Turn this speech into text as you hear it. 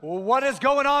Well, what is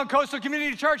going on, Coastal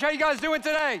Community Church? How you guys doing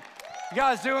today? You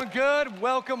guys doing good?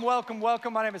 Welcome, welcome,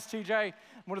 welcome. My name is TJ. I'm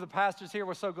one of the pastors here.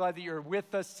 We're so glad that you're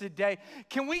with us today.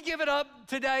 Can we give it up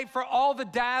today for all the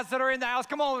dads that are in the house?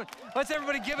 Come on, let's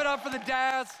everybody give it up for the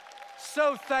dads.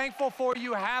 So thankful for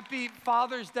you. Happy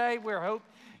Father's Day. We hope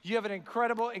you have an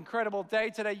incredible, incredible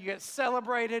day today. You get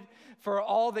celebrated for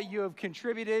all that you have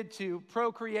contributed to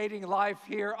procreating life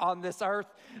here on this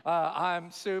earth. I'm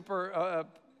super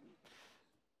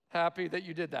happy that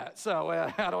you did that. So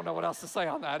I don't know what else to say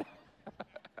on that.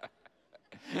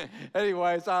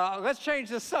 Anyways, let's change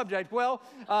the subject. Well,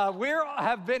 we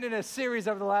have been in a series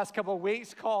over the last couple of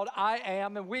weeks called I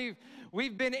Am, and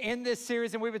we've been in this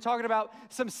series, and we've been talking about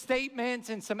some statements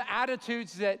and some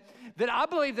attitudes that I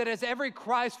believe that as every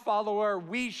Christ follower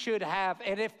we should have.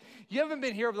 And if you haven't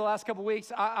been here over the last couple of weeks,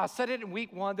 I said it in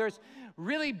week one, there's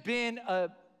really been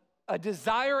a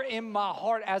desire in my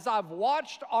heart as I've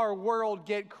watched our world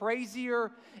get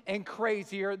crazier and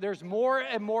crazier. There's more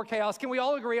and more chaos. Can we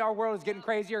all agree our world is getting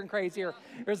crazier and crazier?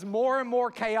 There's more and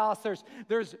more chaos.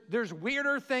 There's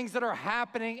weirder things that are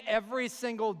happening every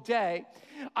single day.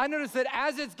 I notice that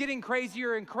as it's getting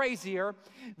crazier and crazier,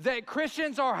 that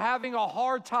Christians are having a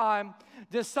hard time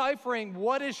deciphering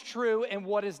what is true and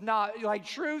what is not. Like,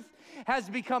 truth has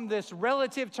become this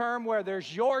relative term where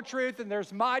there's your truth and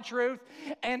there's my truth,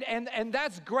 and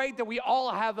that's great that we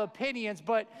all have opinions,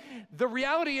 but the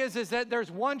reality is that there's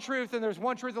one truth and there's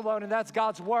one truth alone, and that's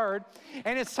God's word.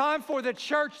 And it's time for the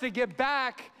church to get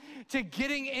back to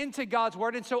getting into God's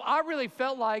word. And so I really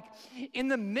felt like in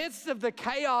the midst of the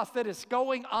chaos that is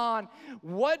going on,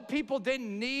 what people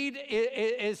didn't need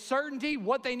is certainty.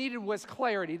 What they needed was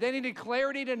clarity. They needed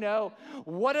clarity to know,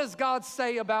 what does God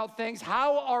say about things?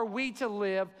 How are we to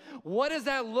live? What does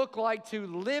that look like to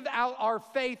live out our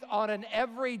faith on an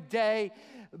everyday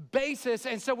basis?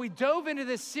 And so we dove into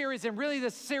this series, and really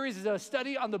this series is a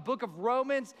study on the book of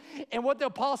Romans. And what the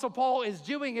Apostle Paul is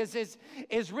doing is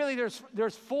really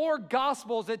there's four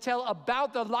gospels that tell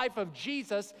about the life of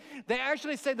Jesus. They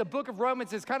actually say the book of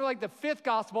Romans is kind of like the fifth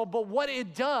gospel, but what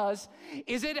it does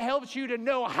is it helps you to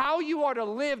know how you are to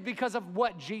live because of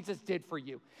what Jesus did for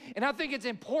you. And I think it's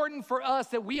important for us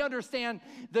that we understand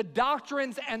the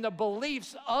doctrines and the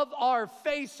beliefs of our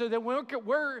faith so that we're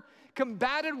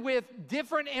combated with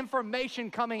different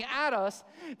information coming at us,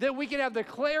 that we can have the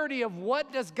clarity of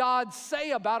what does God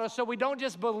say about us so we don't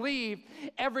just believe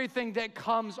everything that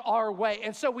comes our way.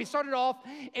 And so we started off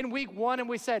in week one and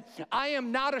we said, I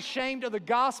am not ashamed of the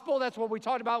gospel. That's what we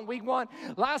talked about in week one.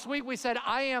 Last week we said,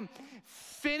 I am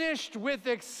finished with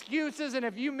excuses. And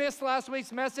if you missed last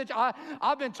week's message,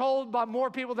 I've been told by more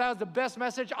people that was the best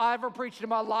message I ever preached in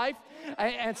my life.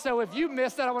 And so if you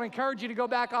missed that, I want to encourage you to go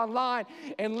back online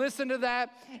and listen to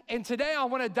that. And today I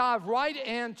want to dive right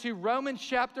into Romans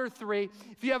chapter 3.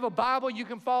 If you have a Bible, you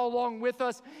can follow along with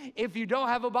us. If you don't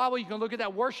have a Bible, you can look at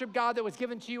that worship guide that was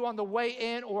given to you on the way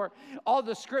in, or all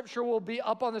the scripture will be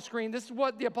up on the screen. This is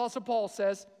what the Apostle Paul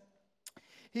says.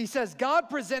 He says, God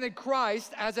presented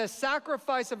Christ as a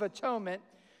sacrifice of atonement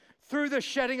through the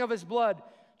shedding of his blood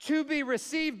to be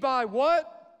received by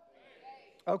what?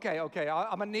 Okay.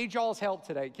 I'm gonna need y'all's help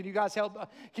today. Can you guys help?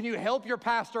 Can you help your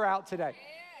pastor out today?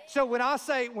 So when I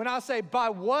say by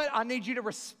what, I need you to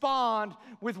respond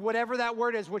with whatever that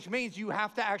word is, which means you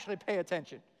have to actually pay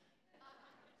attention.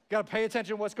 Got to pay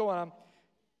attention to what's going on.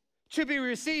 To be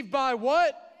received by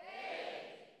what?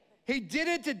 He did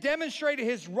it to demonstrate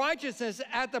his righteousness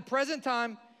at the present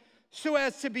time so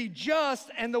as to be just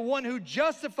and the one who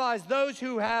justifies those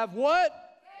who have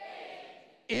what?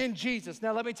 Faith in Jesus.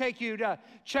 Now let me take you to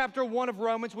chapter 1 of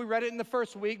Romans. We read it in the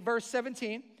first week, verse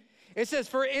 17. It says,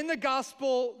 for in the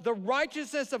gospel, the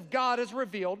righteousness of God is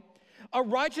revealed, a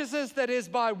righteousness that is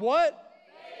by what?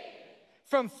 Faith.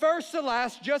 From first to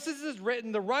last, just as is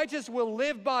written, the righteous will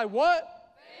live by what?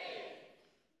 Faith.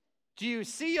 Do you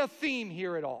see a theme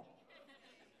here at all?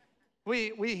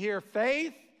 We hear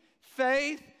faith,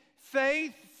 faith,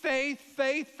 faith, faith,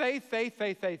 faith, faith, faith,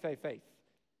 faith, faith, faith, faith.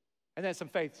 And then some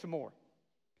faith, some more.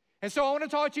 And so I want to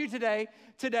talk to you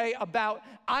today about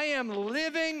I am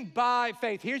living by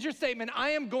faith. Here's your statement.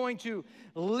 I am going to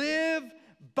live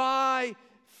by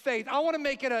faith. I want to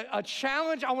make it a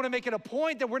challenge. I want to make it a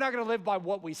point that we're not going to live by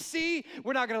what we see.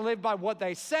 We're not going to live by what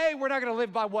they say. We're not going to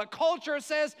live by what culture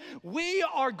says. We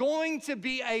are going to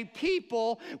be a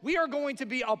people. We are going to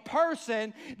be a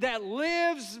person that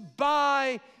lives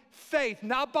by faith.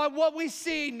 Not by what we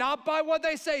see, not by what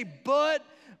they say, but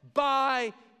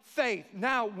by faith.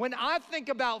 Now, when I think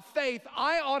about faith,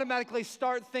 I automatically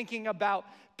start thinking about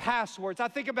passwords. I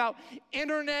think about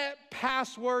internet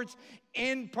passwords,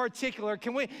 in particular.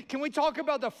 Can we talk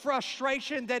about the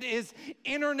frustration that is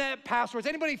internet passwords?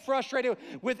 Anybody frustrated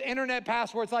with internet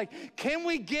passwords? Like, can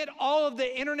we get all of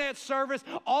the internet service,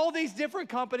 all these different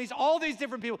companies, all these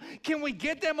different people, can we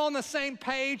get them on the same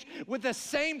page with the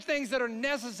same things that are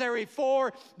necessary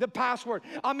for the password?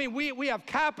 I mean, we have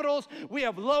capitals, we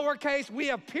have lowercase, we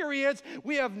have periods,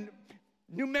 we have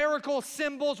numerical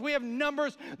symbols, we have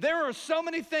numbers. There are so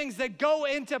many things that go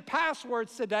into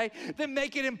passwords today that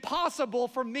make it impossible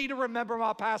for me to remember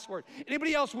my password.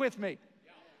 Anybody else with me?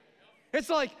 It's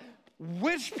like,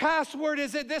 which password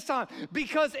is it this time?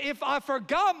 Because if I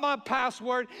forgot my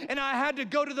password and I had to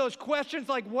go to those questions,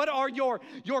 like what are your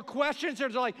questions?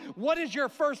 There's like, what is your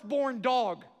firstborn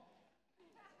dog?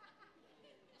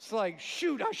 It's like,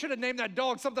 shoot, I should have named that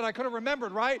dog something I could have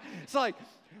remembered, right? It's like,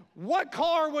 what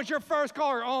car was your first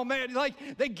car? Oh, man,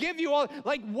 like they give you all,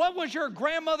 like what was your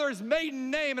grandmother's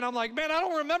maiden name? And I'm like, man, I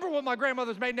don't remember what my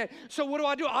grandmother's maiden name. So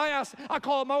what do? I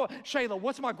call my wife, Shayla,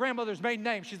 what's my grandmother's maiden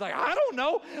name? She's like, I don't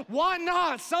know. Why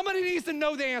not? Somebody needs to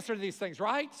know the answer to these things,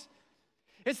 right?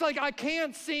 It's like I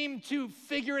can't seem to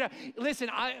figure it out. Listen,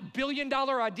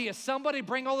 billion-dollar idea. Somebody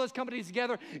bring all those companies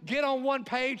together, get on one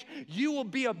page, you will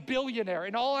be a billionaire.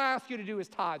 And all I ask you to do is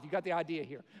tithe. You got the idea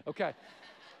here, okay?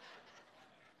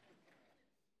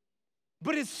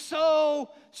 But it's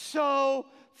so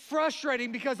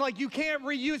frustrating because like you can't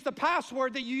reuse the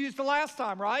password that you used the last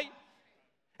time, right?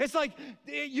 It's like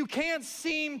you can't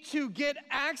seem to get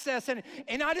access. And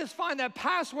I just find that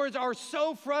passwords are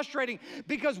so frustrating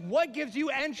because what gives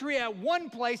you entry at one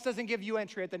place doesn't give you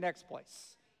entry at the next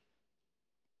place.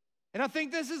 And I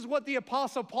think this is what the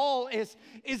Apostle Paul is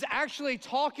actually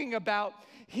talking about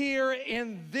here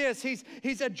in this.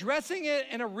 He's addressing it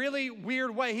in a really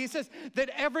weird way. He says that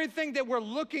everything that we're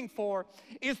looking for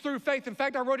is through faith. In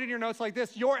fact, I wrote in your notes like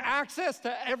this: your access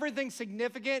to everything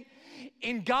significant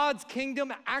in God's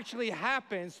kingdom actually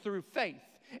happens through faith.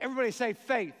 Everybody say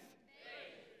faith.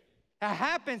 It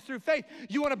happens through faith.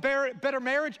 You want a better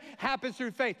marriage? Happens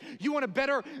through faith. You want a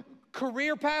better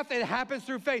career path? It happens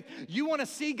through faith. You want to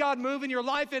see God move in your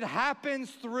life? It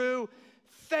happens through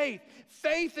faith.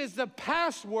 Faith is the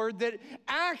password that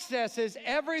accesses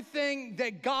everything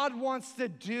that God wants to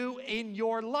do in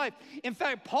your life. In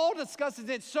fact, Paul discusses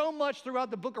it so much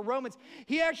throughout the book of Romans,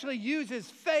 he actually uses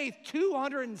faith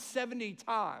 270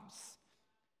 times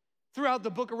throughout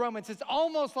the book of Romans. It's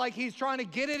almost like he's trying to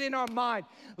get it in our mind.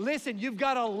 Listen, you've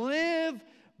got to live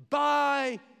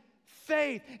by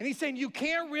faith. And he's saying you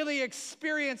can't really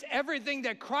experience everything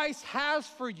that Christ has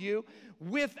for you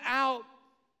without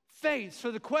faith.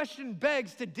 So the question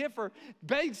begs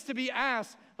to be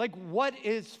asked, like, what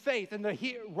is faith? And the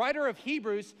writer of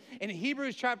Hebrews, in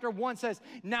Hebrews chapter 1 says,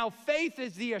 now faith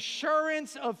is the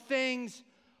assurance of things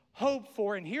hoped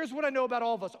for. And here's what I know about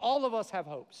all of us. All of us have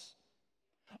hopes.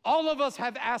 All of us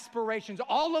have aspirations.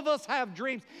 All of us have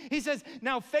dreams. He says,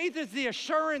 now faith is the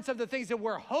assurance of the things that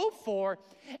we're hoped for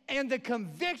and the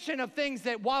conviction of things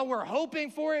that while we're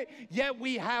hoping for it, yet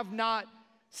we have not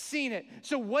seen it.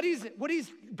 So what he's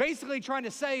basically trying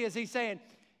to say is he's saying,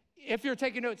 if you're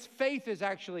taking notes, faith is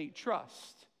actually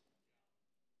trust.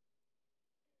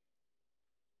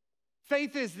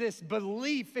 Faith is this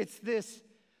belief, it's this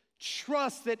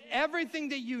trust that everything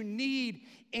that you need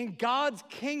in God's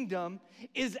kingdom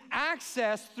is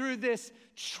accessed through this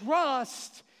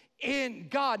trust in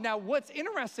God. Now, what's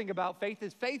interesting about faith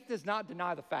is faith does not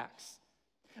deny the facts.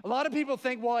 A lot of people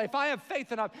think, well, if I have faith,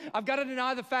 then I've got to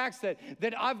deny the facts that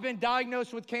I've been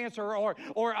diagnosed with cancer or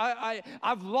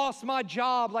I've lost my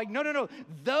job. Like, no.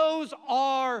 Those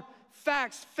are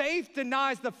facts. Faith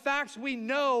denies the facts we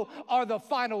know are the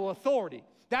final authority.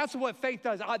 That's what faith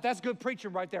does. That's good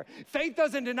preaching right there. Faith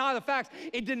doesn't deny the facts.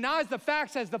 It denies the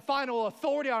facts as the final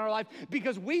authority on our life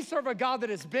because we serve a God that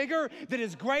is bigger, that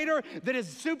is greater, that is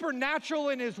supernatural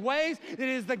in his ways, that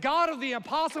is the God of the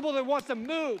impossible that wants to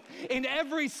move in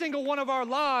every single one of our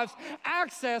lives,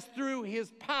 access through his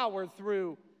power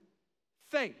through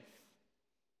faith.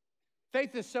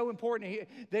 Faith is so important.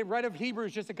 They read of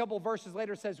Hebrews just a couple of verses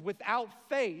later says, without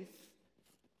faith,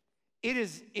 it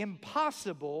is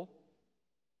impossible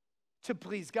to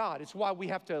please God. It's why we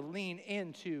have to lean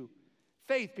into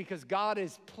faith because God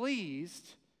is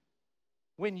pleased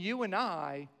when you and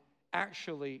I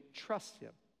actually trust him.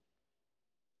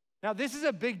 Now, this is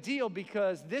a big deal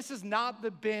because this has not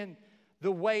been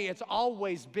the way it's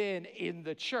always been in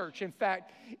the church. In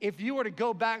fact, if you were to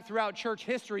go back throughout church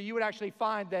history, you would actually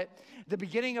find that the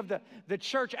beginning of the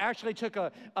church actually took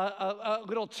a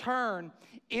little turn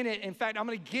in it. In fact, I'm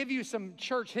going to give you some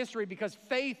church history because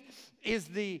faith is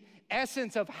the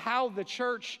essence of how the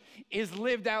church is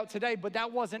lived out today, but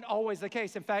that wasn't always the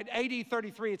case. In fact, AD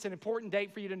 33, it's an important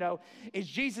date for you to know, is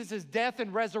Jesus' death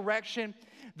and resurrection.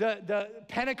 The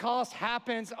Pentecost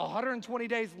happens 120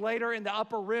 days later in the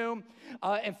upper room.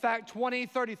 In fact,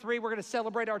 2033, we're going to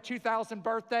celebrate our 2000th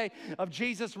birthday of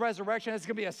Jesus' resurrection. It's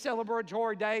going to be a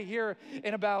celebratory day here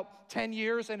in about 10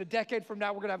 years. And a decade from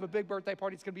now, we're going to have a big birthday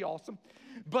party. It's going to be awesome.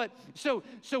 But so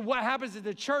what happens is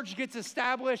the church gets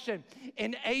established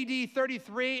in AD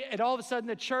 33, and all of a sudden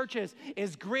the church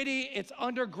is gritty, it's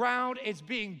underground, it's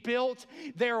being built.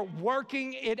 They're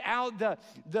working it out.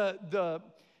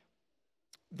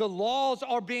 The laws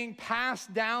are being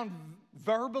passed down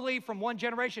verbally from one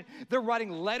generation. They're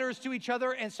writing letters to each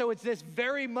other, and so it's this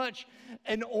very much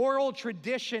an oral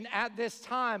tradition at this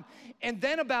time. And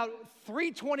then about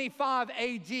 325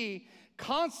 AD,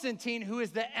 Constantine, who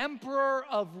is the emperor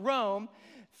of Rome,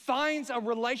 finds a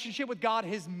relationship with God.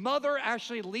 His mother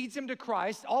actually leads him to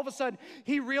Christ. All of a sudden,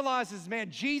 he realizes, man,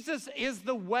 Jesus is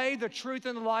the way, the truth,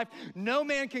 and the life. No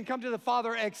man can come to the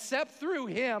Father except through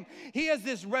him. He has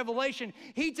this revelation.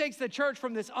 He takes the church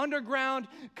from this underground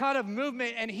kind of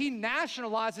movement, and he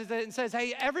nationalizes it and says,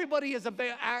 hey, everybody is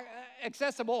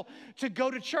accessible to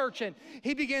go to church. And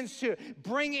he begins to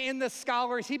bring in the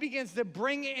scholars. He begins to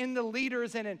bring in the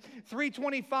leaders. And in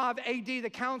 325 AD, the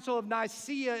Council of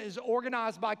Nicaea is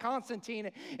organized by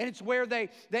Constantine, and it's where they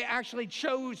actually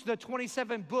chose the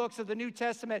 27 books of the New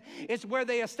Testament. It's where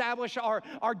they establish our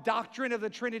doctrine of the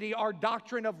Trinity, our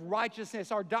doctrine of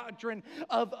righteousness, our doctrine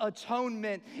of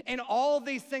atonement, and all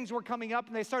these things were coming up,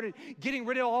 and they started getting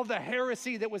rid of all the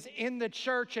heresy that was in the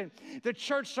church, and the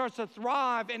church starts to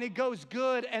thrive, and it goes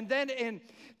good. And then in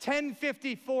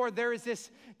 1054, there is this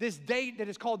date that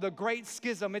is called the Great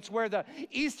Schism. It's where the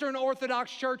Eastern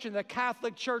Orthodox Church and the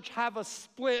Catholic Church have a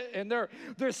split, and they're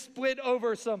split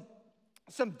over some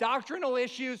doctrinal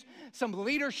issues, some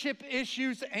leadership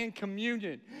issues, and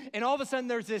communion. And all of a sudden,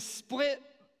 there's this split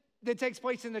that takes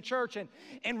place in the church.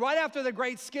 And right after the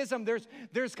Great Schism,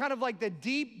 there's kind of like the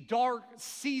deep, dark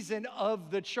season of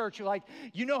the church. Like,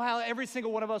 you know how every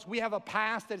single one of us, we have a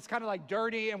past that is kind of like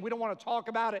dirty and we don't want to talk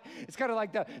about it. It's kind of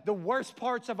like the worst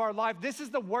parts of our life. This is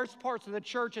the worst parts of the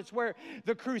church. It's where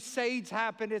the Crusades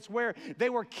happened. It's where they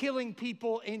were killing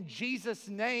people in Jesus'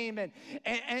 name.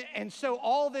 And so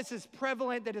all this is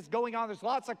prevalent that is going on. There's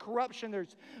lots of corruption.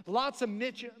 There's lots of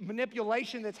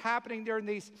manipulation that's happening during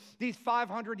these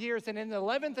 500 years. And in the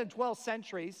 11th and 12th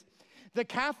centuries, the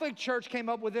Catholic Church came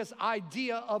up with this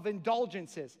idea of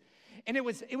indulgences. And it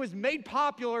was made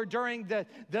popular during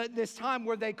this time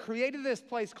where they created this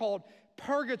place called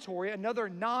purgatory, another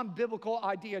non-biblical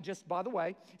idea, just by the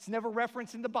way. It's never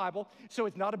referenced in the Bible, so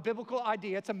it's not a biblical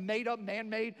idea. It's a made-up,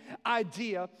 man-made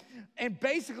idea. And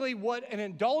basically what an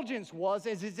indulgence was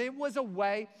is it was a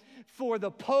way for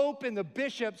the Pope and the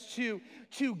bishops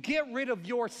to get rid of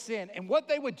your sin. And what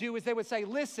they would do is they would say,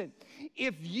 listen,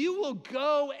 if you will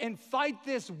go and fight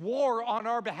this war on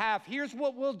our behalf, here's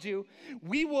what we'll do.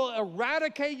 We will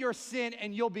eradicate your sin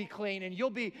and you'll be clean and you'll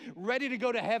be ready to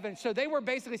go to heaven. So they were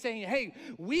basically saying, hey,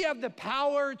 we have the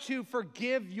power to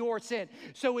forgive your sin.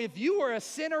 So if you were a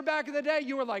sinner back in the day,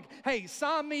 you were like, hey,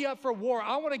 sign me up for war.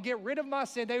 I want to get rid of my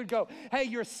sin. They would go, hey,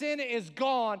 your sin is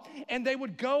gone. And they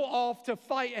would go off to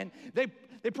fight, and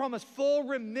they promised full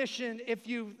remission if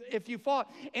you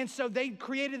fought. And so they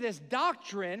created this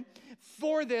doctrine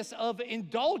for this of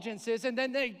indulgences, and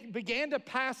then they began to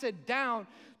pass it down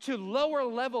to lower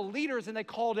level leaders, and they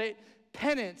called it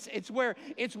penance. It's where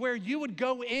you would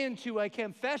go into a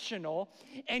confessional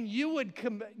and you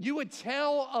would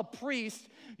tell a priest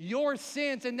your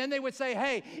sins, and then they would say,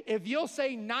 hey, if you'll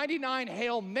say 99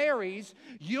 Hail Marys,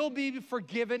 you'll be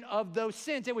forgiven of those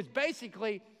sins. It was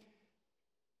basically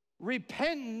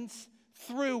repentance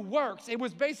through works. It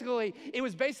was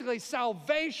basically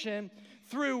salvation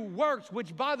through works,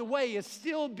 which, by the way, is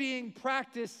still being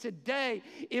practiced today.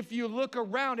 If you look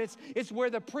around, it's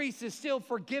where the priest is still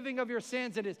forgiving of your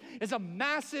sins. It's a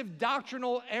massive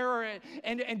doctrinal error.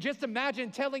 And just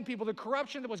imagine telling people the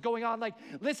corruption that was going on, like,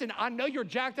 listen, I know you're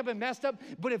jacked up and messed up,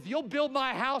 but if you'll build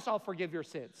my house, I'll forgive your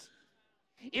sins.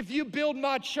 If you build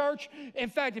my church,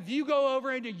 in fact, if you go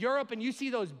over into Europe and you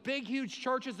see those big, huge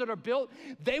churches that are built,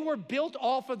 they were built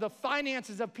off of the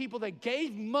finances of people that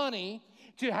gave money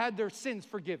to have their sins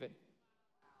forgiven.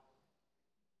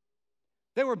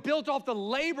 They were built off the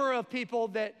labor of people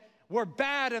that were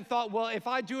bad and thought, well, if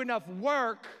I do enough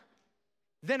work,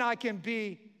 then I can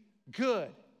be good.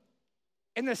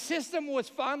 And the system was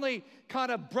finally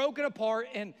kind of broken apart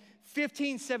in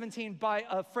 1517 by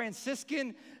a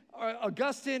Franciscan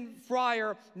Augustine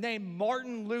friar named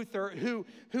Martin Luther who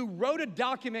wrote a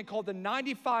document called the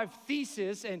 95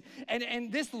 Theses,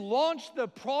 and this launched the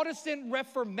Protestant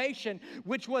Reformation,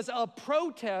 which was a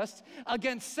protest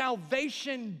against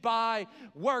salvation by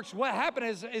works. What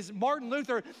happened is Martin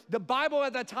Luther, the Bible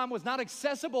at that time was not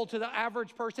accessible to the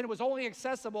average person. It was only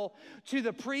accessible to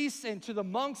the priests and to the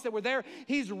monks that were there.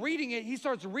 He's reading it. He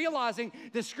starts realizing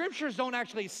the scriptures don't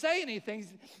actually say any of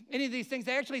these things.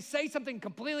 They actually say something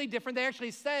completely different. They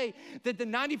actually say that the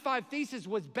 95 Theses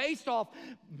was based off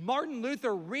Martin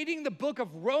Luther reading the book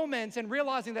of Romans and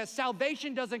realizing that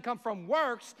salvation doesn't come from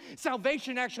works.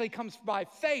 Salvation actually comes by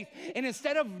faith. And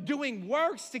instead of doing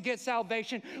works to get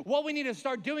salvation, what we need to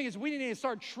start doing is we need to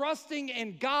start trusting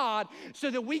in God so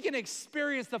that we can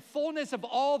experience the fullness of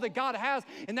all that God has.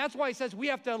 And that's why he says we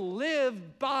have to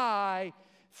live by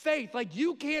faith. Like,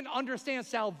 you can't understand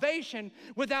salvation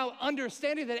without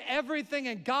understanding that everything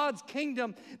in God's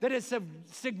kingdom that is of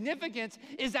significance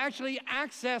is actually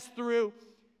accessed through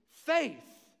faith.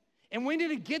 And we need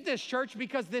to get this, church,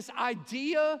 because this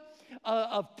idea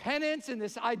of penance and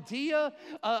this idea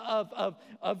of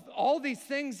all these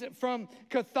things from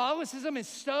Catholicism is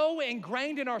so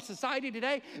ingrained in our society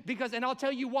today. And I'll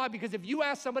tell you why, because if you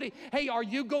ask somebody, hey, are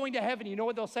you going to heaven? You know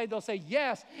what they'll say? They'll say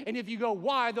yes. And if you go,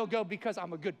 why? They'll go, because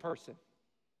I'm a good person.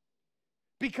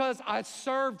 Because I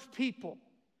served people.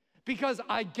 Because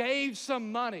I gave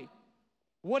some money.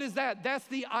 What is that? That's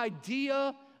the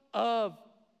idea of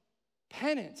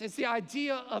penance. It's the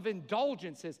idea of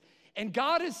indulgences. And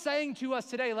God is saying to us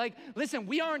today, like, listen,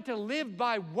 we aren't to live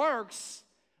by works,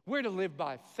 we're to live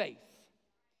by faith.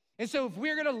 And so if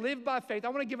we're gonna live by faith, I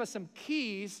wanna give us some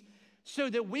keys so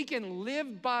that we can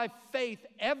live by faith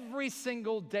every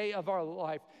single day of our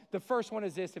life. The first one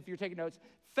is this, if you're taking notes: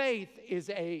 faith is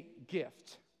a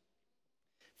gift.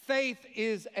 Faith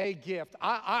is a gift.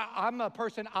 I'm a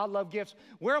person, I love gifts.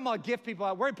 Where are my gift people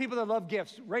at? Where are people that love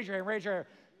gifts? Raise your hand, raise your hand.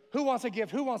 Who wants a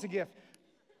gift? Who wants a gift?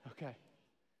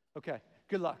 Okay,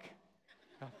 good luck.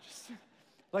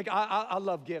 I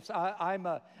love gifts. I'm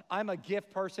a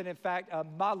gift person. In fact,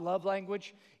 my love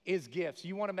language is gifts.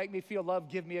 You want to make me feel loved?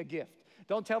 Give me a gift.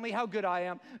 Don't tell me how good I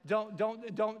am.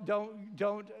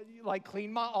 Don't like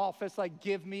clean my office. Like,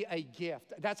 give me a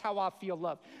gift. That's how I feel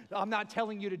loved. I'm not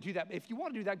telling you to do that. If you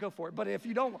want to do that, go for it. But if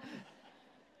you don't,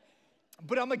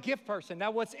 but I'm a gift person.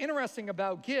 Now, what's interesting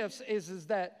about gifts is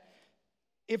that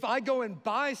if I go and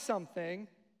buy something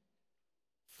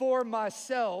for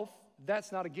myself,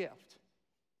 that's not a gift.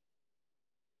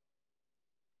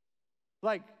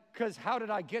 Like, because how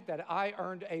did I get that? I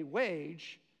earned a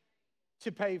wage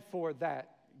to pay for that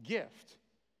gift.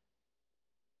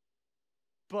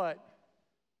 But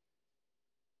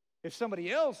if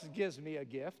somebody else gives me a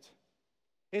gift,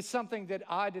 it's something that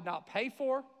I did not pay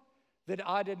for, that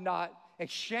I did not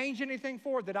exchange anything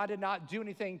for, that I did not do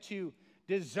anything to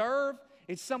deserve.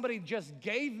 It's somebody just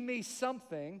gave me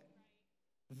something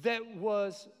that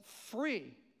was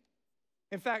free.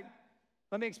 In fact,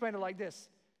 let me explain it like this.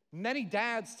 Many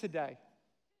dads today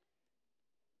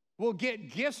will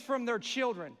get gifts from their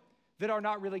children that are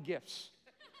not really gifts.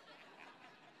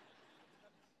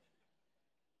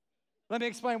 Let me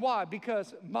explain why.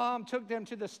 Because mom took them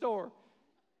to the store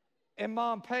and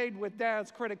mom paid with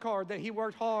dad's credit card that he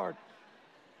worked hard.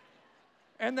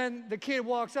 And then the kid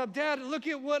walks up, Dad, look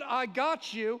at what I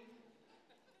got you.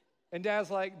 And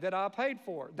dad's like, that I paid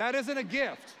for. That isn't a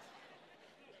gift.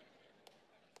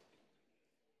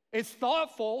 It's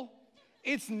thoughtful,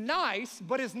 it's nice,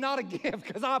 but it's not a gift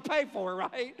because I pay for it,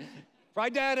 right?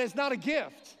 Right, Dad? It's not a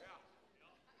gift.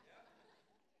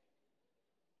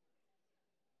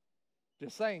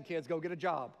 Just saying, kids, go get a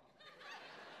job.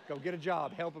 Go get a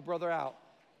job, help a brother out,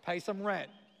 pay some rent.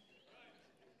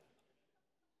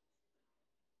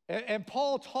 And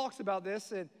Paul talks about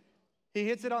this, and he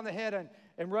hits it on the head. And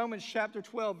in Romans chapter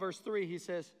 12, verse 3, he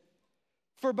says,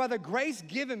 for by the grace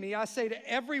given me, I say to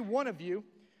every one of you,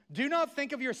 do not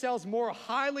think of yourselves more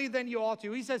highly than you ought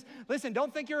to. He says, listen,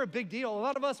 don't think you're a big deal. A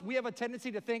lot of us, we have a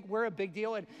tendency to think we're a big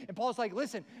deal. And Paul's like,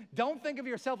 listen, don't think of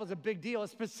yourself as a big deal,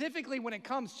 specifically when it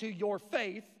comes to your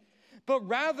faith, but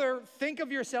rather think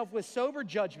of yourself with sober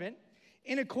judgment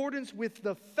in accordance with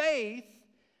the faith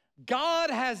God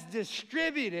has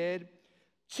distributed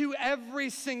to every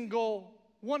single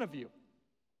one of you.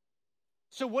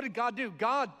 So what did God do?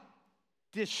 God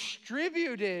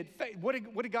distributed faith. What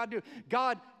did God do?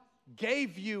 God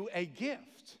gave you a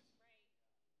gift.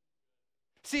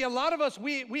 See, a lot of us,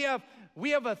 we have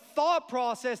a thought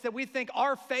process that we think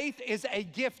our faith is a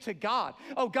gift to God.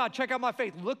 Oh, God, check out my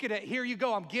faith. Look at it. Here you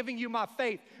go. I'm giving you my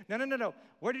faith. No.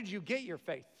 Where did you get your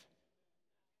faith?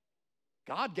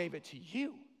 God gave it to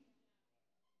you.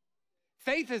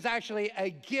 Faith is actually a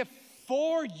gift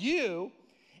for you,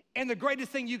 and the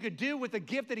greatest thing you could do with the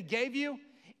gift that he gave you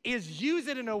is use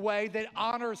it in a way that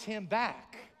honors him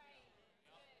back.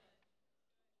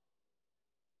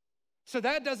 So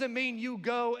that doesn't mean you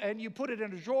go and you put it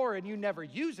in a drawer and you never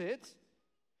use it.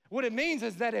 What it means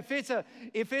is that if it's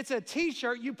a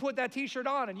t-shirt, you put that t-shirt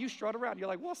on and you strut around. You're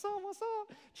like, what's up?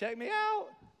 Check me out.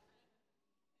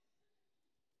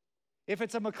 If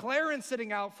it's a McLaren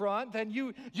sitting out front, then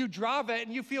you drive it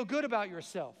and you feel good about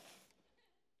yourself.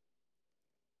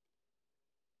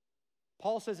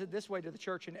 Paul says it this way to the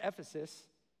church in Ephesus.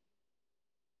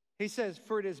 He says,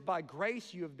 for it is by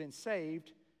grace you have been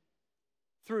saved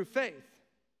through faith.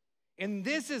 And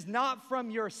this is not from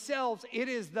yourselves, it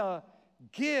is the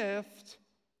gift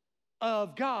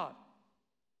of God.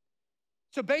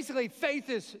 So basically,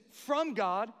 faith is from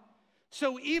God.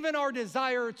 So even our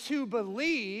desire to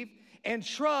believe and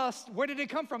trust, where did it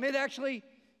come from? It actually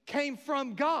came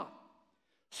from God.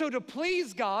 So to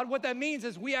please God, what that means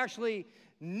is we actually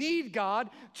need God.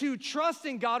 To trust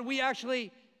in God, we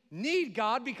actually need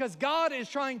God because God is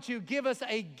trying to give us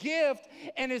a gift,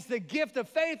 and it's the gift of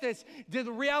faith.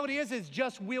 The reality is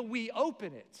just will we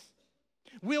open it?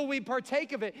 Will we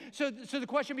partake of it? So the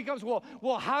question becomes, well,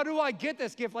 how do I get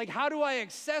this gift? Like, how do I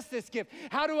access this gift?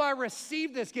 How do I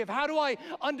receive this gift? How do I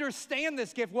understand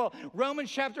this gift? Well,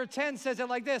 Romans chapter 10 says it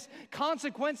like this.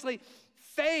 Consequently,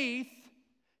 faith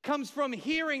comes from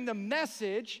hearing the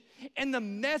message, and the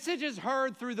message is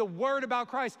heard through the word about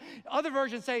Christ. Other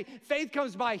versions say faith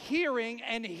comes by hearing,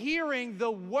 and hearing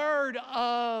the word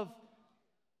of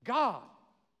God.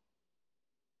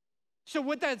 So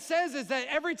what that says is that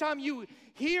every time you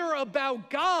hear about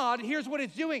God, here's what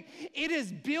it's doing. It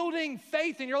is building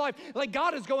faith in your life. Like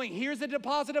God is going, here's a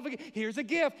deposit of here's a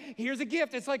gift, here's a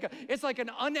gift. It's like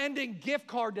an unending gift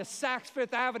card to Saks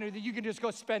Fifth Avenue that you can just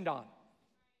go spend on.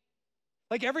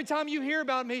 Like every time you hear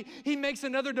about me, he makes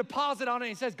another deposit on it and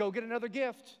he says, go get another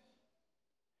gift.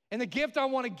 And the gift I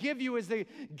want to give you is the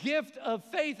gift of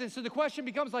faith. And so the question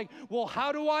becomes like, well,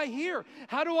 how do I hear?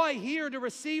 How do I hear to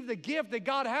receive the gift that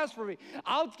God has for me?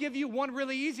 I'll give you one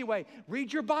really easy way.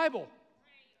 Read your Bible.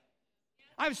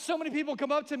 I have so many people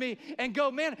come up to me and go,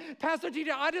 man, Pastor TJ,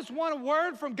 I just want a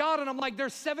word from God. And I'm like,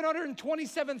 there's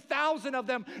 727,000 of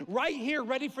them right here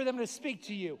ready for them to speak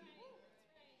to you.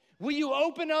 Will you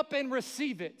open up and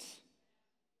receive it?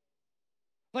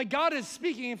 Like God is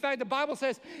speaking. In fact, the Bible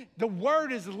says the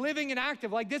word is living and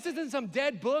active. Like this isn't some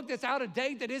dead book that's out of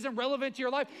date that isn't relevant to your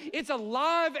life. It's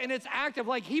alive and it's active.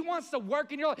 Like he wants to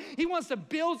work in your life. He wants to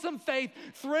build some faith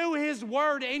through his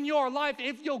word in your life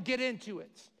if you'll get into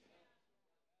it.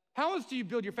 How else do you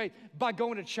build your faith? By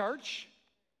going to church.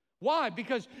 Why?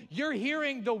 Because you're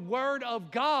hearing the word of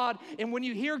God. And when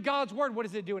you hear God's word, what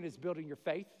is it doing? It's building your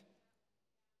faith.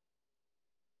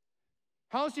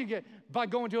 How else do you get? By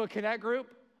going to a connect group.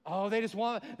 Oh, they just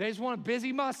want to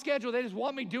busy my schedule. They just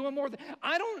want me doing more.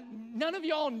 None of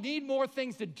y'all need more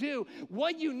things to do.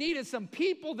 What you need is some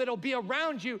people that'll be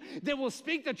around you that will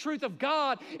speak the truth of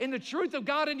God, and the truth of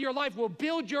God in your life will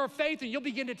build your faith, and you'll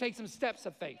begin to take some steps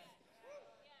of faith.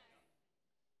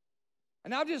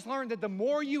 And I've just learned that the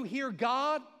more you hear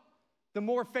God, the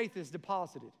more faith is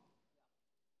deposited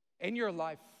in your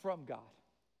life from God.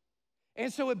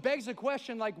 And so it begs the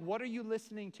question, like, what are you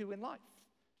listening to in life?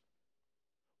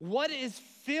 What is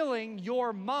filling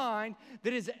your mind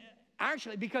that is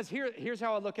actually, because here's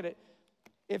how I look at it.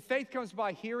 If faith comes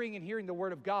by hearing and hearing the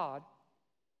word of God,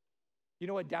 you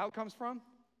know what doubt comes from?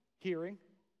 Hearing.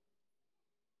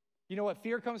 You know what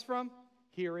fear comes from?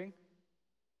 Hearing.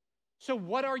 So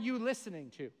what are you listening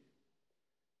to?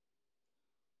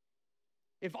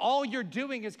 If all you're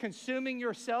doing is consuming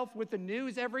yourself with the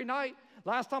news every night,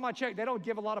 last time I checked, they don't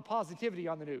give a lot of positivity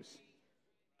on the news.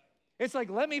 It's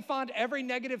like, let me find every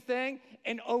negative thing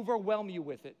and overwhelm you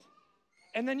with it.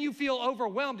 And then you feel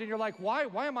overwhelmed and you're like, why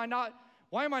am I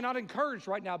not encouraged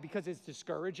right now? Because it's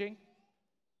discouraging.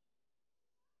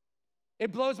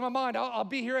 It blows my mind. I'll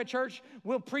be here at church,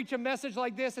 we'll preach a message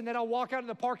like this, and then I'll walk out in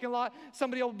the parking lot.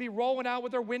 Somebody will be rolling out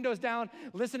with their windows down,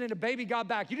 listening to Baby Got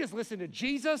Back. You just listen to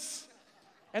Jesus,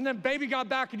 and then Baby Got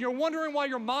Back, and you're wondering why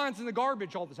your mind's in the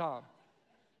garbage all the time.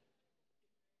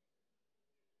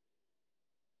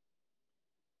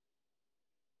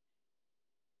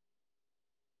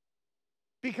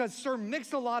 Because Sir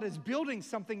Mix-a-Lot is building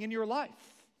something in your life.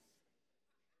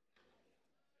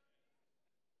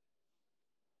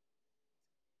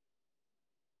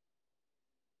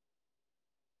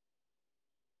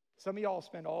 Some of y'all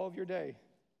spend all of your day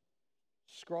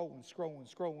scrolling.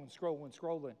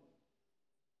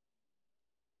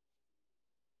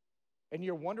 And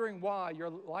you're wondering why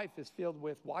your life is filled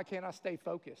with, why can't I stay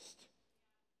focused?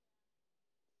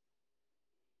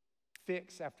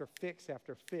 fix after fix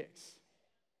after fix.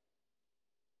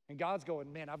 And God's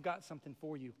going, man, I've got something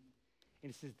for you. And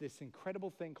it's this incredible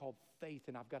thing called faith,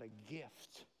 and I've got a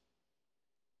gift.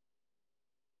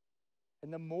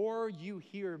 And the more you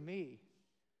hear me,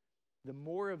 the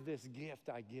more of this gift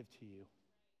I give to you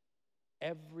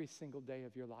every single day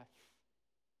of your life.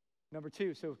 Number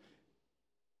two, so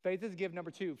faith is a gift.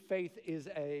 Number two, faith is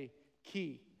a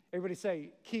key. Everybody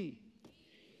say key.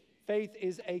 Faith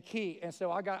is a key. And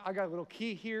so I got a little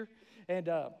key here, and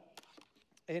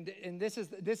this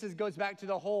goes back to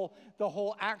the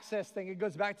whole access thing. It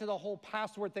goes back to the whole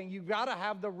password thing. You got to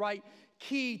have the right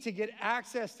key to get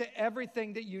access to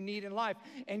everything that you need in life.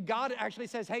 And God actually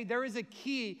says, hey, there is a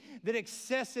key that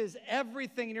accesses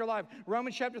everything in your life.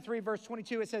 Romans chapter 3, verse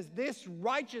 22, it says, this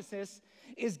righteousness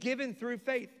is given through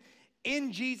faith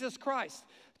in Jesus Christ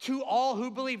to all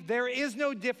who believe. There is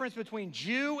no difference between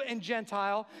Jew and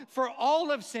Gentile, for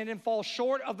all have sinned and fall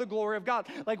short of the glory of God.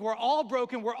 Like, we're all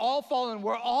broken, we're all fallen,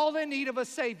 we're all in need of a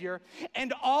Savior,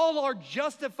 and all are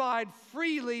justified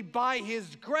freely by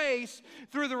His grace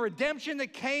through the redemption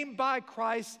that came by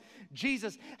Christ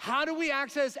Jesus. How do we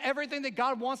access everything that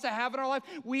God wants to have in our life?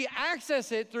 We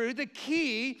access it through the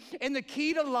key, and the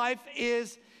key to life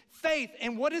is faith.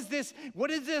 And what does this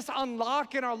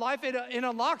unlock in our life? It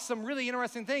unlocks some really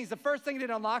interesting things. The first thing it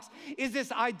unlocks is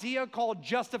this idea called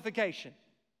justification.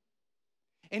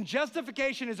 And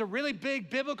justification is a really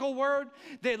big biblical word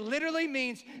that literally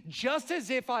means just as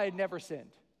if I had never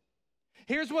sinned.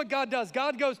 Here's what God does.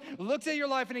 God looks at your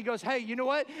life and He goes, hey, you know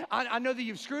what? I know that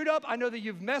you've screwed up. I know that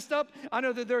you've messed up. I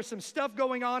know that there's some stuff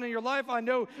going on in your life. I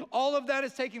know all of that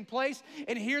is taking place.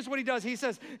 And here's what He does. He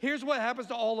says, here's what happens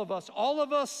to all of us. All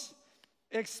of us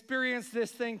experience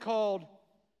this thing called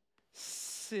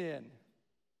sin.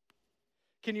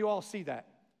 Can you all see that?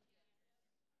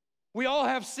 We all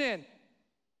have sin.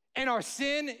 And our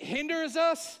sin hinders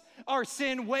us. Our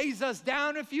sin weighs us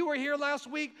down. If you were here last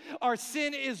week, our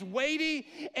sin is weighty,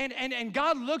 and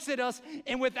God looks at us,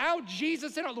 and without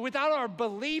Jesus, without our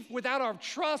belief, without our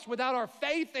trust, without our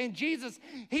faith in Jesus,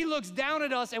 He looks down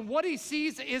at us, and what He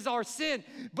sees is our sin.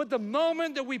 But the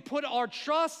moment that we put our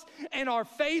trust and our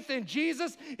faith in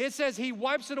Jesus, it says He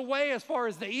wipes it away as far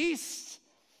as the east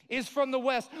is from the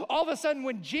west. All of a sudden,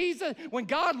 when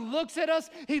God looks at us,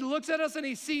 He looks at us and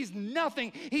He sees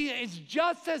nothing. It's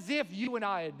just as if you and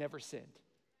I had never sinned.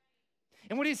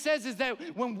 And what He says is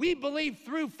that when we believe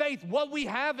through faith, what we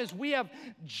have is we have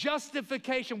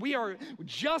justification. We are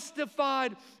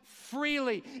justified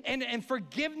freely and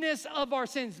forgiveness of our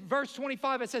sins. Verse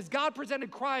 25, it says, God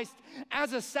presented Christ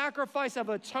as a sacrifice of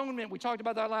atonement. We talked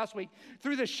about that last week.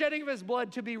 Through the shedding of His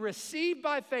blood to be received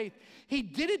by faith. He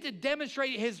did it to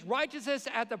demonstrate His righteousness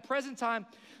at the present time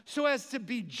so as to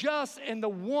be just, and the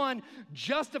one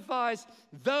justifies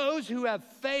those who have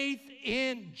faith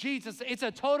in Jesus. It's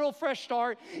a total fresh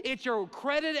start. It's your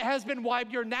credit has been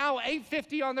wiped. You're now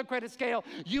 850 on the credit scale.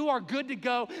 You are good to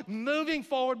go moving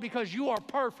forward because you are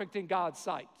perfect in God's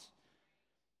sight.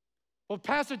 Well,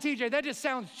 Pastor TJ, that just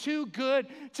sounds too good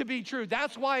to be true.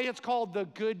 That's why it's called the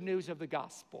good news of the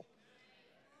gospel.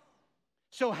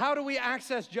 So how do we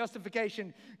access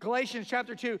justification? Galatians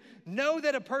chapter 2, know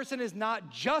that a person is not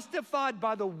justified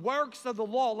by the works of the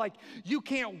law. Like, you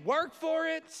can't work for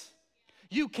it.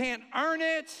 You can't earn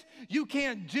it. You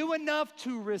can't do enough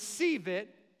to receive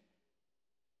it.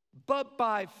 But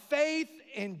by faith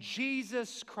in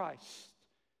Jesus Christ.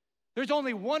 There's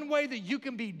only one way that you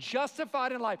can be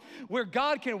justified in life, where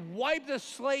God can wipe the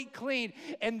slate clean,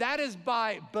 and that is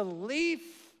by belief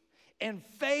and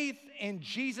faith in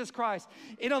Jesus Christ.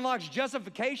 It unlocks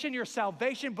justification, your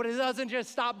salvation, but it doesn't just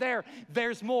stop there.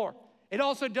 There's more. It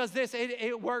also does this.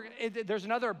 There's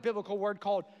another biblical word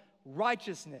called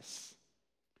righteousness.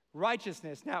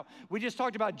 Righteousness. Now, we just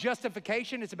talked about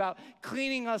justification. It's about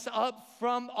cleaning us up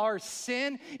from our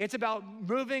sin. It's about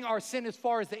moving our sin as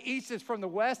far as the east is from the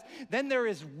west. Then there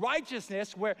is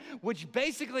righteousness, which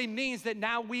basically means that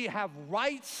now we have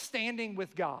right standing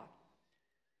with God.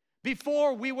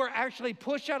 Before, we were actually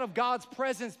pushed out of God's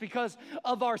presence because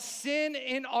of our sin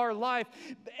in our life.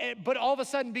 But all of a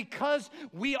sudden, because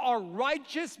we are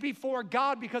righteous before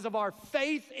God because of our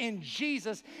faith in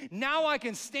Jesus, now I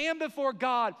can stand before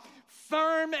God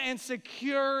firm and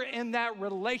secure in that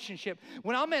relationship.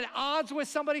 When I'm at odds with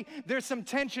somebody, there's some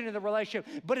tension in the relationship.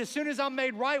 But as soon as I'm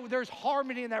made right, there's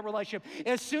harmony in that relationship.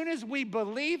 As soon as we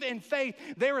believe in faith,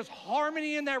 there is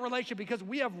harmony in that relationship because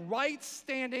we have right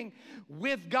standing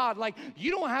with God. Like,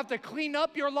 you don't have to clean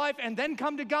up your life and then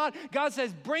come to God. God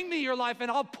says, bring me your life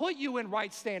and I'll put you in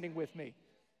right standing with me.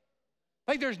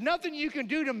 Like there's nothing you can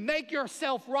do to make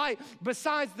yourself right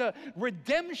besides the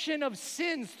redemption of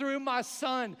sins through my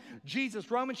son, Jesus.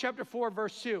 Romans chapter 4,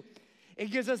 verse 2. It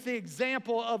gives us the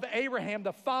example of Abraham,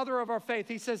 the father of our faith.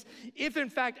 He says, if in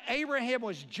fact Abraham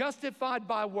was justified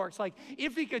by works, like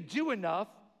if he could do enough,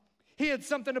 he had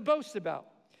something to boast about,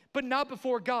 but not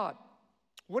before God.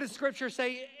 What does Scripture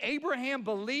say? Abraham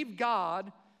believed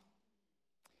God,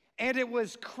 and it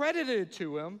was credited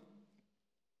to him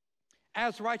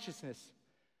as righteousness.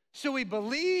 So he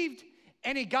believed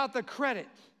and he got the credit.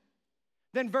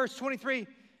 Then verse 23,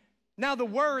 now the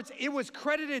words, it was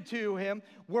credited to him,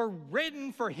 were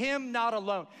written for him not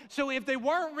alone. So if they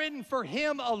weren't written for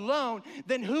him alone,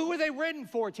 then who were they written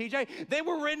for, TJ? They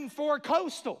were written for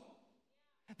Coastal.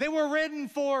 They were written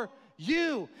for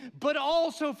you, but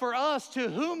also for us, to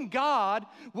whom God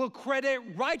will credit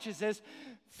righteousness,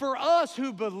 for us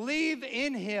who believe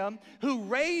in him, who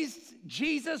raised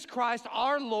Jesus Christ,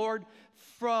 our Lord,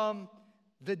 from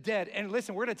the dead. And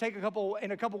listen, we're going to take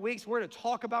in a couple weeks, we're going to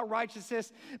talk about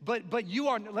righteousness, but you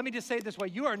are, let me just say it this way,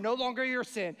 you are no longer your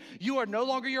sin. You are no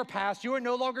longer your past. You are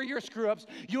no longer your screw-ups.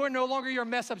 You are no longer your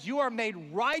mess-ups. You are made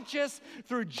righteous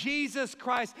through Jesus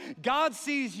Christ. God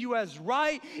sees you as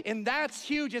right, and that's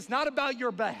huge. It's not about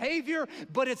your behavior,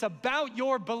 but it's about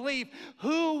your belief.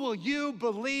 Who will you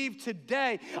believe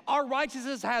today? Our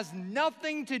righteousness has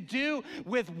nothing to do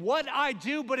with what I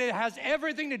do, but it has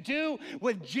everything to do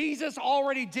with Jesus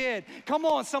already did. Come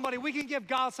on, somebody, we can give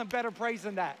God some better praise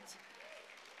than that.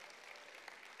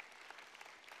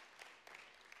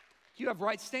 You have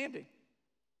right standing.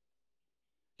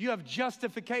 You have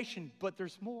justification, but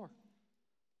there's more.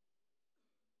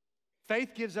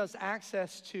 Faith gives us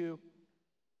access to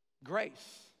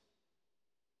grace.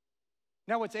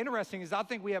 Now, what's interesting is I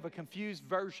think we have a confused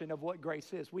version of what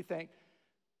grace is. We think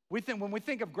when we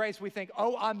think of grace, we think,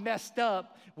 oh, I messed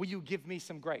up. Will you give me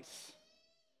some grace?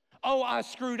 Oh, I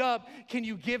screwed up. Can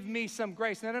you give me some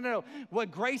grace? No.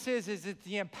 What grace is it's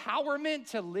the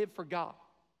empowerment to live for God.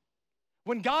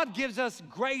 When God gives us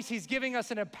grace, he's giving us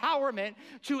an empowerment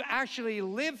to actually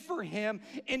live for him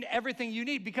in everything you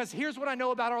need. Because here's what I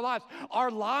know about our lives. Our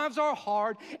lives are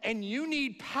hard, and you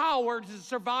need power to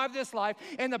survive this life.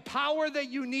 And the power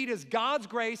that you need is God's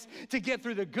grace to get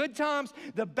through the good times,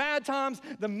 the bad times,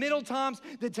 the middle times,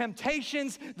 the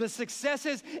temptations, the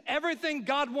successes, everything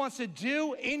God wants to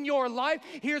do in your life.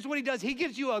 Here's what he does. He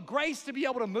gives you a grace to be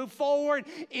able to move forward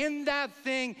in that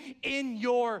thing in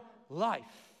your life.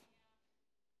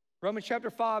 Romans chapter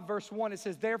 5, verse 1, it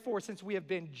says, therefore, since we have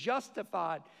been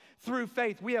justified through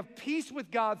faith, we have peace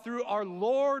with God through our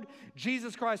Lord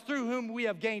Jesus Christ, through whom we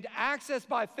have gained access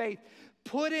by faith,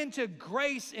 put into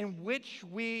grace in which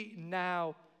we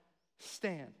now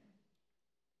stand.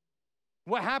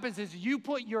 What happens is you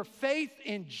put your faith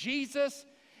in Jesus,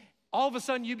 all of a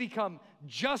sudden you become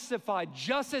justified,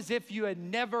 just as if you had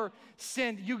never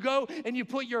sinned. You go and you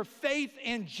put your faith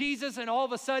in Jesus, and all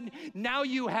of a sudden now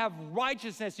you have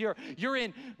righteousness. You're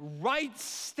in right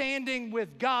standing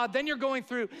with God. Then you're going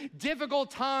through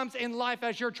difficult times in life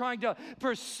as you're trying to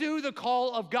pursue the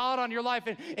call of God on your life.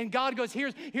 And God goes,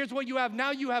 here's what you have.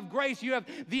 Now you have grace. You have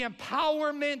the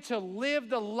empowerment to live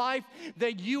the life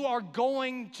that you are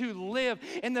going to live.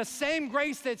 And the same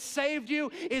grace that saved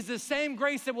you is the same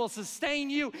grace that will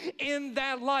sustain you in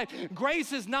that life.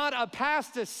 Grace is not a pass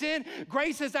to sin.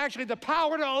 Grace is actually the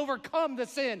power to overcome the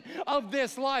sin of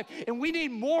this life. And we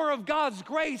need more of God's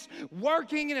grace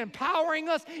working and empowering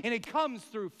us, and it comes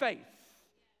through faith.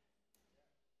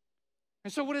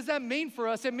 And so what does that mean for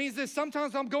us? It means that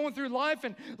sometimes I'm going through life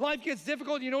and life gets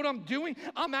difficult. You know what I'm doing?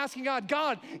 I'm asking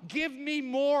God, give me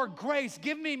more grace.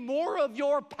 Give me more of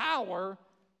your power.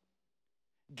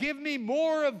 Give me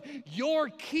more of your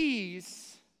keys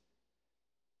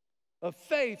of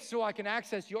faith so I can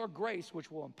access your grace,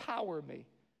 which will empower me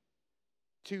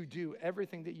to do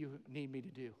everything that you need me to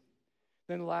do.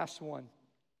 Then the last one,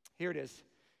 here it is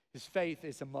faith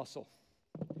is a muscle.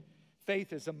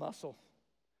 Faith is a muscle.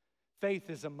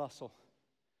 Faith is a muscle.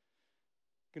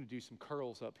 I'm going to do some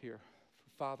curls up here for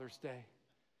Father's Day.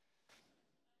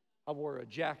 I wore a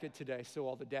jacket today so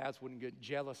all the dads wouldn't get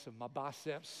jealous of my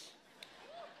biceps.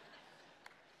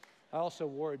 I also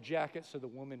wore a jacket so the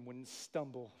woman wouldn't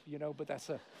stumble, but I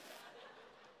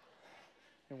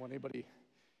don't want anybody.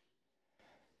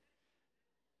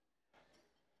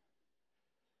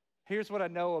 Here's what I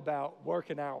know about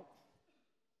working out.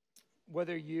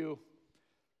 Whether you,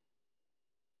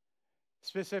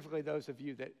 specifically those of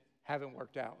you that haven't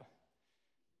worked out,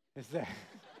 is that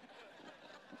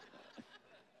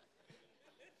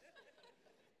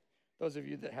those of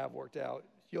you that have worked out,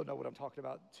 you'll know what I'm talking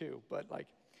about too, but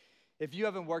if you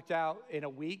haven't worked out in a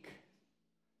week,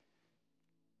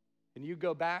 and you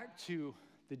go back to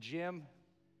the gym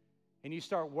and you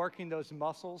start working those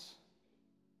muscles,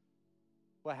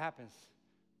 what happens?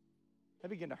 They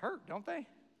begin to hurt, don't they?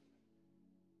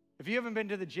 If you haven't been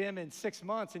to the gym in 6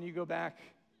 months and you go back,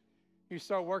 you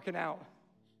start working out,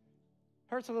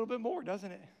 hurts a little bit more,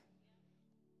 doesn't it?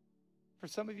 For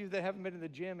some of you that haven't been to the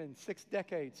gym in 6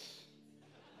 decades,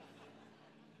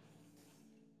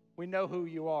 we know who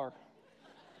you are.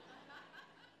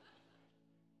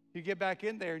 You get back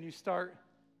in there and you start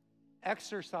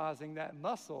exercising that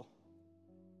muscle.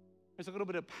 There's a little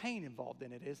bit of pain involved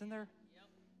in it, isn't there? Yep.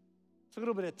 It's a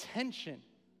little bit of tension.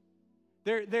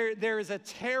 There is a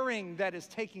tearing that is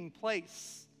taking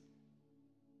place.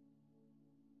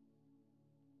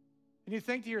 And you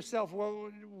think to yourself, well,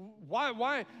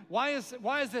 why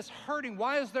is this hurting?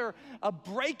 Why is there a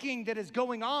breaking that is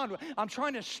going on? I'm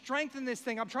trying to strengthen this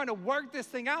thing. I'm trying to work this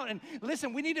thing out. And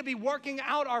listen, we need to be working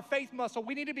out our faith muscle.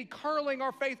 We need to be curling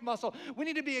our faith muscle. We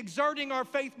need to be exerting our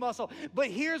faith muscle. But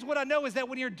here's what I know is that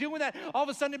when you're doing that, all of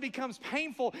a sudden it becomes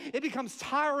painful. It becomes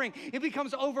tiring. It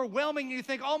becomes overwhelming. You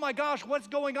think, oh my gosh, what's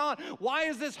going on? Why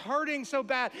is this hurting so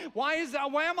bad? Why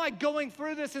am I going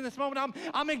through this in this moment?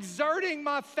 I'm exerting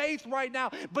my faith right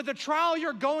now, but the trial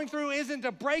you're going through isn't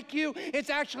to break you, it's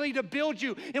actually to build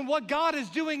you. And what God is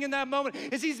doing in that moment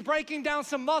is he's breaking down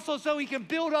some muscles so he can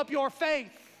build up your faith.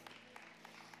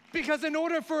 Because in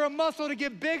order for a muscle to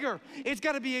get bigger, it's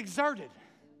got to be exerted.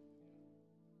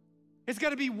 It's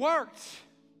got to be worked.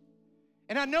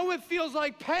 And I know it feels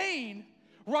like pain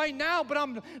right now, but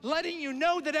I'm letting you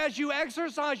know that as you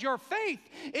exercise your faith,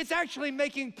 it's actually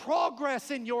making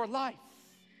progress in your life.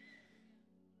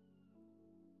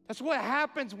 That's what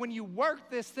happens when you work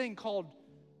this thing called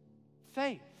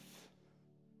faith.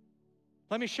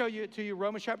 Let me show you it to you.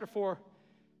 Romans chapter 4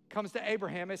 comes to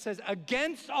Abraham. It says,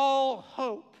 against all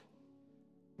hope,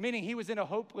 meaning he was in a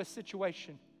hopeless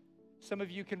situation. Some of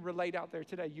you can relate out there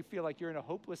today. You feel like you're in a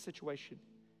hopeless situation.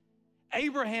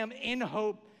 Abraham, in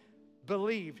hope,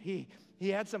 believed. He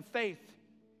had some faith.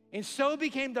 And so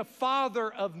became the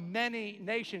father of many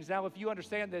nations. Now, if you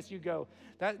understand this, you go,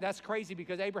 that's crazy,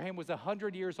 because Abraham was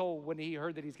 100 years old when he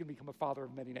heard that he's going to become a father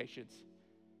of many nations.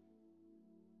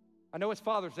 I know it's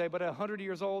Father's Day, but at 100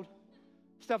 years old,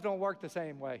 stuff don't work the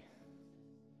same way.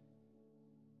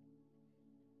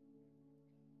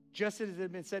 Just as it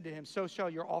had been said to him, so shall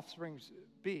your offspring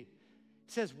be.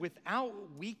 It says, without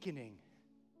weakening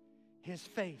his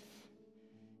faith,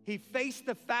 he faced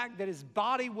the fact that his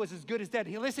body was as good as dead.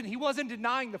 He wasn't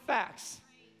denying the facts.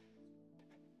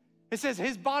 It says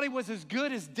his body was as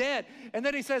good as dead. And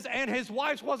then he says, and his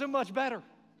wife's wasn't much better.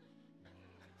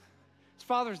 It's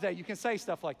Father's Day. You can say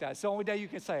stuff like that. It's the only day you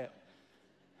can say it.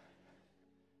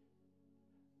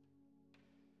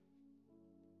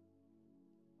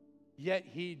 Yet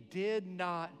he did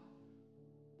not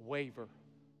waver.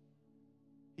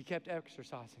 He kept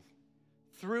exercising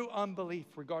through unbelief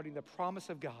regarding the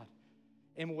promise of God,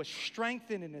 and was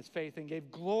strengthened in his faith and gave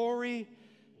glory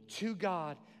to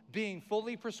God, being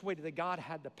fully persuaded that God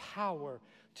had the power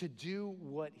to do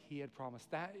what he had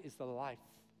promised. That is the life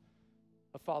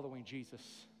of following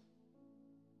Jesus.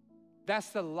 That's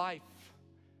the life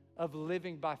of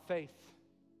living by faith.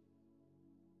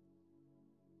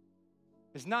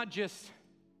 It's not just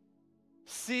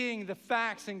seeing the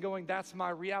facts and going, that's my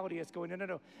reality. It's going,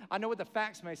 no. I know what the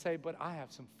facts may say, but I have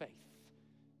some faith.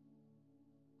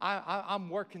 I'm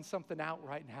working something out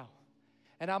right now.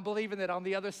 And I'm believing that on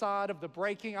the other side of the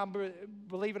breaking, I'm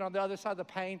believing on the other side of the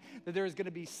pain, that there is going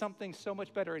to be something so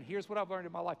much better. And here's what I've learned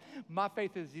in my life. My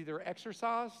faith is either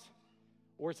exercised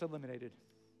or it's eliminated.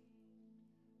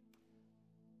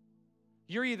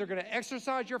 You're either going to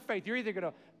exercise your faith. You're either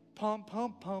going to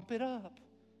pump it up.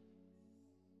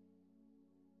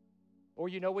 Or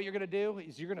you know what you're going to do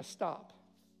is you're going to stop.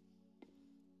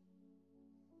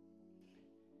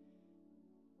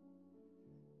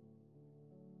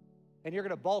 And you're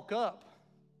going to bulk up,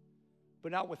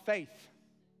 but not with faith.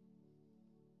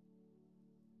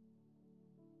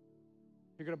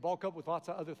 You're going to bulk up with lots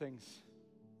of other things.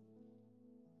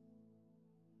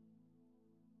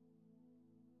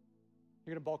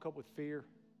 You're going to bulk up with fear.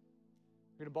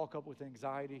 You're going to bulk up with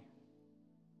anxiety.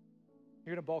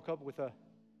 You're going to bulk up with a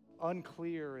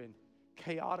unclear and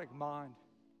chaotic mind.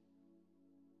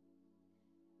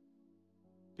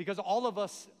 Because all of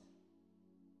us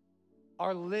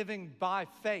are living by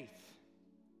faith.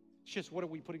 It's just, what are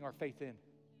we putting our faith in?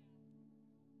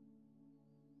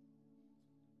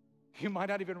 You might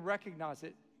not even recognize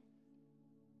it.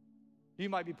 You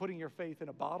might be putting your faith in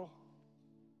a bottle.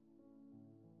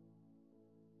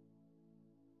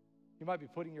 You might be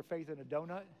putting your faith in a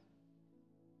donut.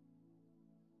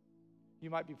 You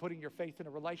might be putting your faith in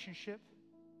a relationship.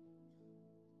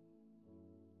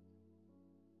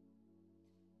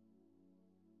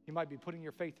 You might be putting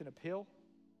your faith in a pill.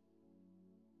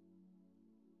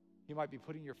 You might be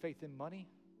putting your faith in money.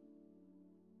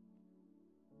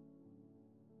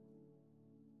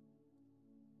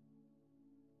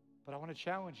 But I want to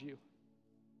challenge you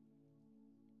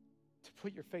to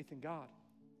put your faith in God.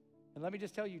 And let me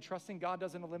just tell you, trusting God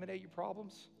doesn't eliminate your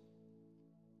problems.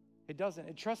 It doesn't.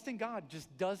 And trusting God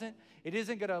just doesn't. It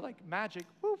isn't going to like magic,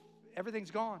 whoof,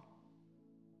 everything's gone.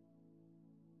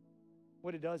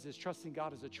 What it does is trusting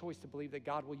God is a choice to believe that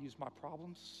God will use my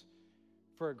problems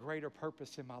for a greater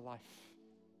purpose in my life.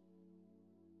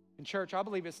 In church, I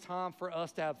believe it's time for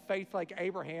us to have faith like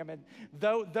Abraham. And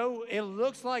though it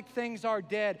looks like things are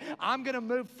dead, I'm going to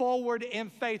move forward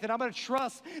in faith. And I'm going to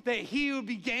trust that he who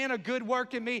began a good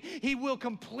work in me, he will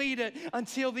complete it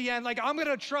until the end. Like I'm going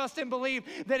to trust and believe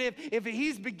that if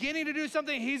he's beginning to do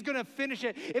something, he's going to finish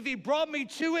it. If he brought me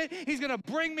to it, he's going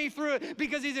to bring me through it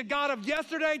because he's a God of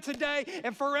yesterday, today,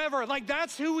 and forever. Like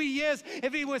that's who he is.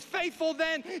 If he was faithful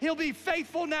then, he'll be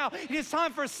faithful now. It is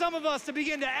time for some of us to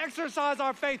begin to exercise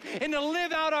our faith and to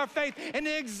live out our faith and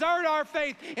to exert our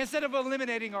faith instead of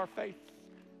eliminating our faith.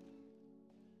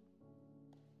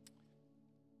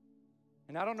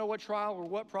 And I don't know what trial or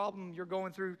what problem you're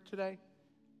going through today,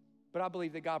 but I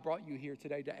believe that God brought you here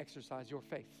today to exercise your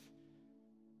faith.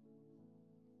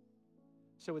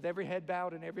 So with every head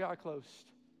bowed and every eye closed,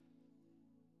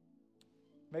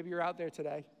 maybe you're out there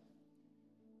today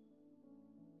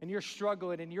and you're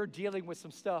struggling and you're dealing with some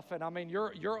stuff, and I mean,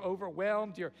 you're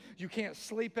overwhelmed, you can't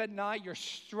sleep at night, you're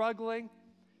struggling,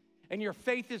 and your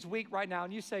faith is weak right now,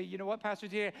 and you say, you know what, Pastor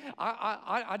T,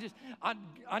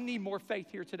 I need more faith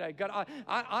here today. God,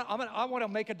 I want to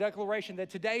make a declaration that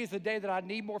today is the day that I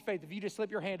need more faith. If you just slip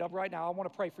your hand up right now, I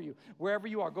want to pray for you. Wherever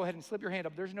you are, go ahead and slip your hand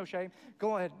up. There's no shame.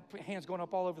 Go ahead, hands going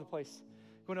up all over the place.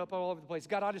 Going up all over the place.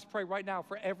 God, I just pray right now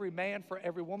for every man, for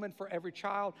every woman, for every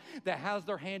child that has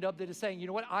their hand up that is saying, you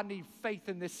know what, I need faith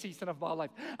in this season of my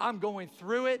life. I'm going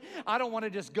through it. I don't want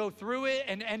to just go through it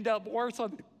and end up worse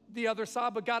on the other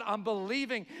side, but God, I'm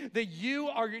believing that you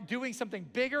are doing something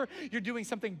bigger, you're doing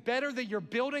something better, that you're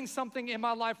building something in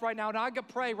my life right now. And I could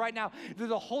pray right now that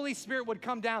the Holy Spirit would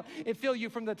come down and fill you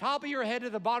from the top of your head to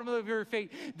the bottom of your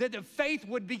feet, that the faith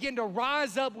would begin to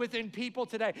rise up within people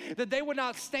today, that they would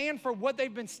not stand for what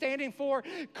they've been standing for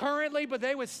currently, but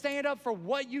they would stand up for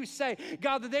what you say.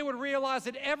 God, that they would realize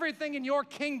that everything in your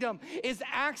kingdom is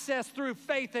accessed through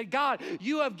faith, that God,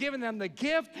 you have given them the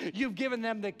gift, you've given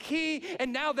them the key,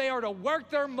 and now they are to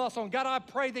work their muscle. And God, I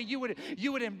pray that you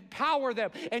would empower them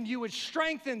and you would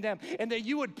strengthen them and that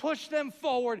you would push them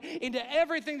forward into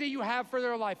everything that you have for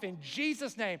their life in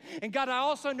Jesus' name. And God, I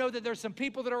also know that there's some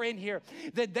people that are in here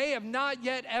that they have not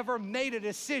yet ever made a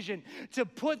decision to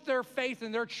put their faith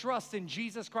and their trust in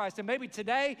Jesus Christ. And maybe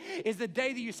today is the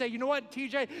day that you say, you know what,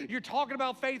 TJ, you're talking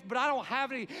about faith, but I don't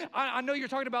have any. I know you're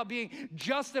talking about being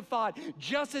justified,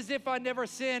 just as if I never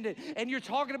sinned. And you're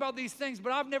talking about these things,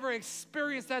 but I've never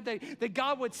experienced that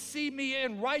God would see me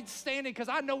in right standing because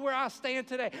I know where I stand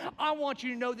today. I want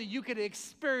you to know that you can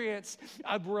experience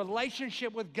a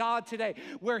relationship with God today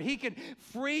where he can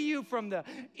free you from the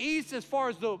east as far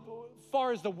as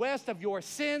the west of your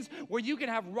sins, where you can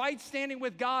have right standing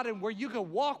with God and where you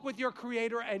can walk with your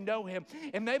Creator and know him.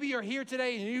 And maybe you're here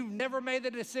today and you've never made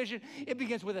the decision. It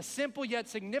begins with a simple yet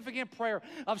significant prayer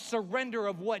of surrender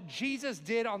of what Jesus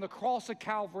did on the cross of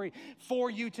Calvary for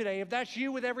you today. If that's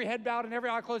you with every head bowed and every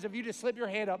eye closed, if you just slip your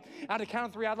hand up at the count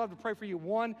of three, I'd love to pray for you.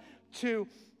 1, 2,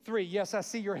 3. Yes, I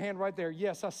see your hand right there.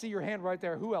 Yes, I see your hand right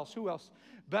there. Who else? Who else?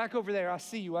 Back over there. I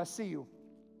see you. I see you.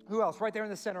 Who else? Right there in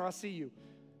the center. I see you.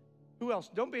 Who else?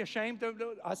 Don't be ashamed. Don't.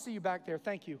 I see you back there.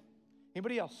 Thank you.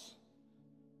 Anybody else?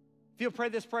 If you'll pray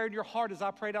this prayer in your heart as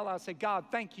I prayed out loud, say, God,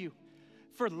 thank you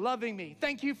for loving me.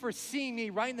 Thank you for seeing me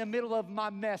right in the middle of my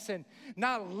mess and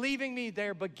not leaving me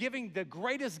there, but giving the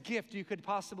greatest gift you could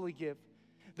possibly give,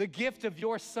 the gift of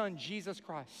your Son, Jesus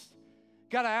Christ.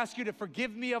 God, I ask you to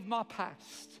forgive me of my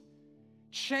past,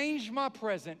 change my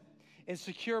present, and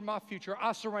secure my future.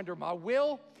 I surrender my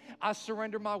will. I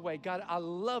surrender my way. God, I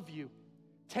love you.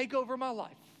 Take over my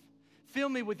life. Fill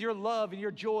me with your love and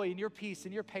your joy and your peace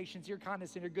and your patience, your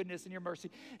kindness and your goodness and your mercy.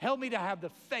 Help me to have the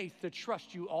faith to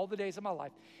trust you all the days of my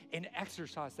life and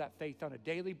exercise that faith on a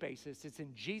daily basis. It's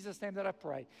in Jesus' name that I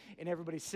pray. And everybody